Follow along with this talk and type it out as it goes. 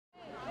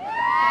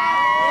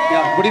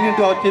Good evening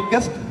to our chief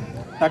guest,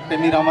 Dr.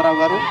 M. Ramarao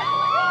Garu,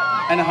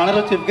 and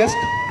honorable chief guest,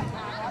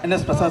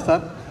 N.S. Prasad sir,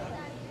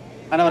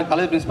 and our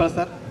college principal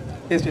sir,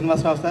 K.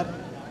 Srinivasrao sir,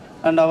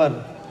 and our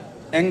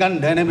young and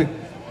dynamic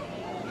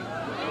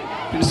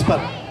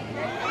principal,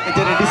 H.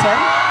 Reddy sir,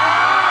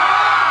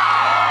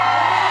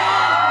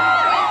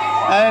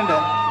 and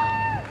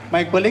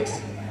my colleagues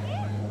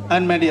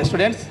and my dear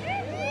students.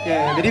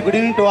 Very good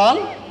evening to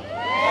all.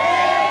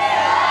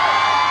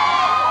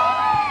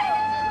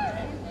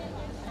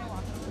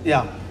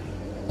 Yeah,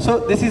 so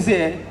this is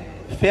a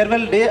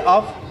farewell day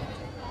of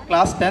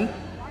class 10.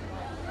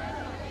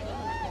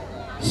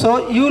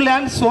 So you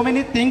learn so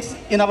many things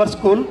in our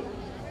school,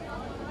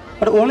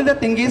 but only the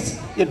thing is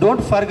you don't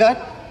forget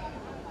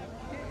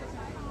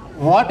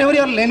whatever you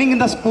are learning in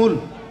the school,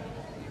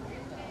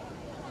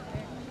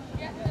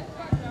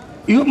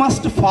 you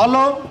must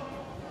follow.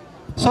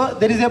 So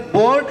there is a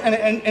board and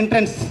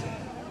entrance.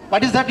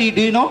 What is that? Do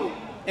you know?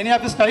 Any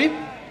of you studied?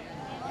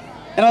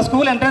 In our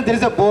school entrance there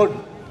is a board.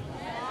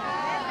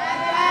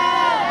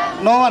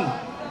 No one.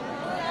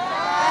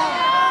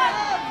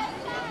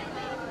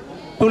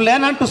 To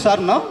learn and to serve,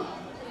 no?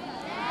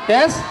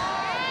 Yes?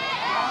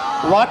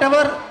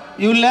 Whatever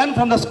you learn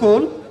from the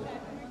school,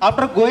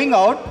 after going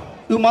out,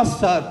 you must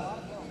serve.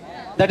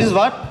 That is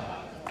what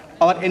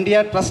our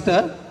India Trust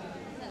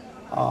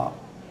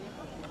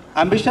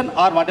ambition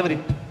or whatever it.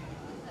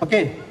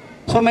 Okay?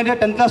 So my dear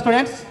 10th class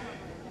students,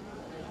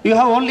 you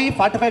have only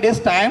 45 days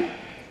time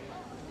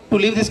to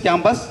leave this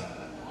campus.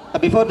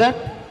 Before that,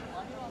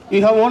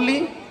 you have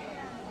only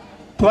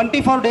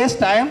 24 days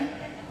time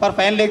for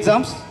final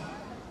exams.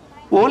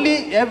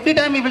 Only every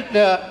time we will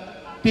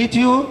teach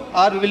you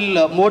or we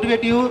will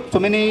motivate you. So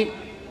many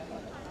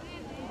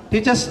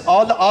teachers,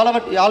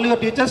 all your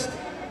teachers,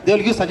 they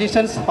will give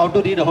suggestions how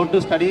to read, how to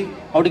study,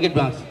 how to get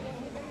marks.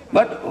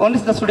 But only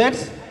the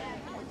students,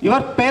 your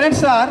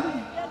parents are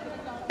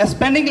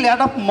spending a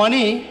lot of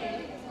money,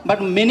 but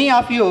many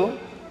of you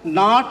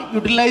not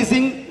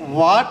utilizing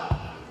what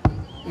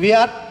we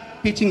are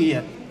teaching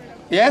here.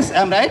 Yes,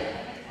 I am right?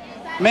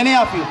 Many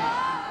of you.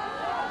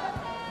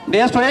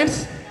 Dear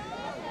students,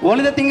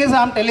 only the thing is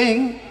I am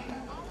telling,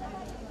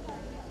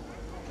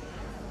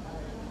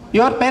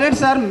 your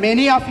parents are,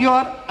 many of you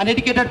are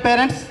uneducated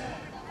parents.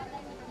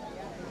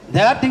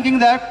 They are thinking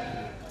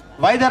that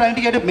why they are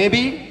uneducated,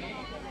 maybe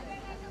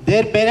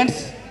their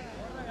parents,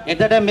 at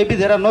that time maybe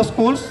there are no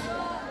schools.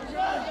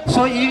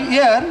 So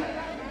here,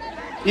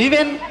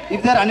 even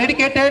if they are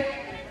uneducated,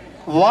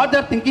 what they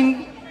are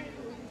thinking,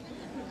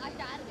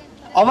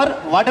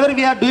 whatever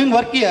we are doing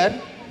work here,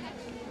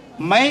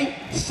 my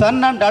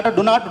son and daughter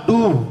do not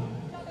do.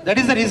 That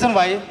is the reason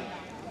why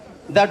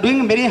they are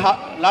doing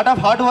lot of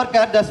hard work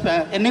at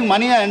earning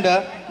money and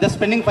the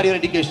spending for your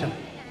education.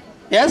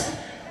 Yes?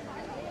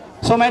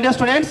 So my dear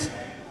students,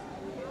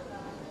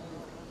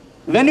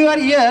 when you are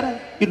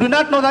here, you do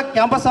not know the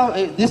campus of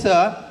this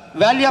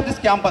value of this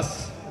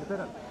campus.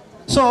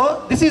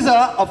 So this is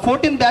a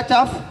 14th batch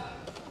of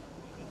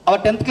our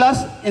 10th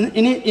class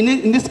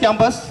in this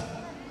campus.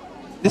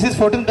 This is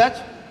 14th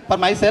batch for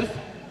myself.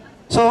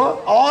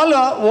 So all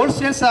old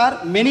students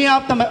are, many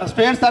of the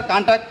students are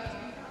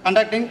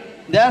contacting.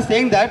 They are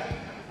saying that,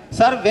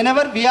 sir,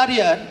 whenever we are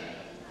here,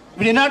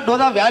 we do not know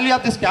the value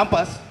of this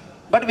campus.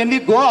 But when we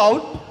go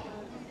out,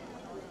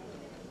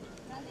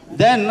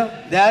 then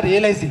they are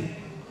realizing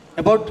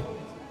about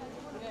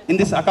in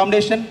this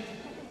accommodation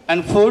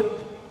and food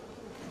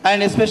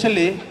and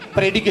especially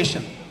for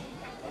education.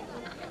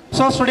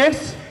 So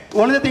students,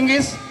 only the thing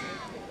is,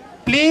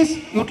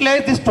 please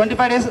utilize this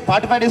 25 days,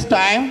 45 days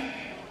time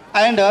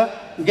and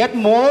get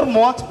more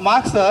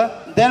marks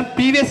than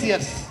previous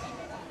years.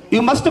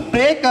 You must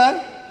break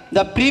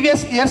the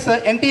previous year's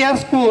entire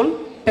school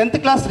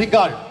 10th class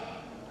record.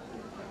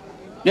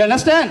 You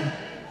understand?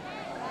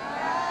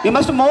 You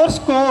must more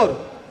score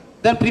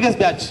than previous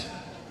batch.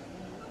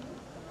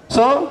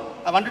 So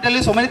I want to tell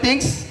you so many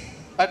things,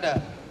 but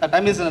the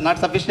time is not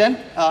sufficient.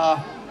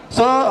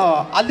 So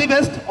all the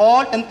best,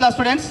 all 10th class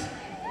students.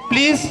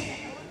 Please,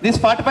 these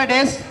 45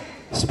 days,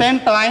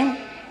 spend time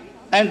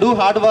and do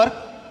hard work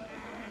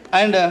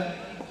and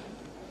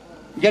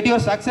get your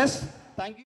success. Thank you.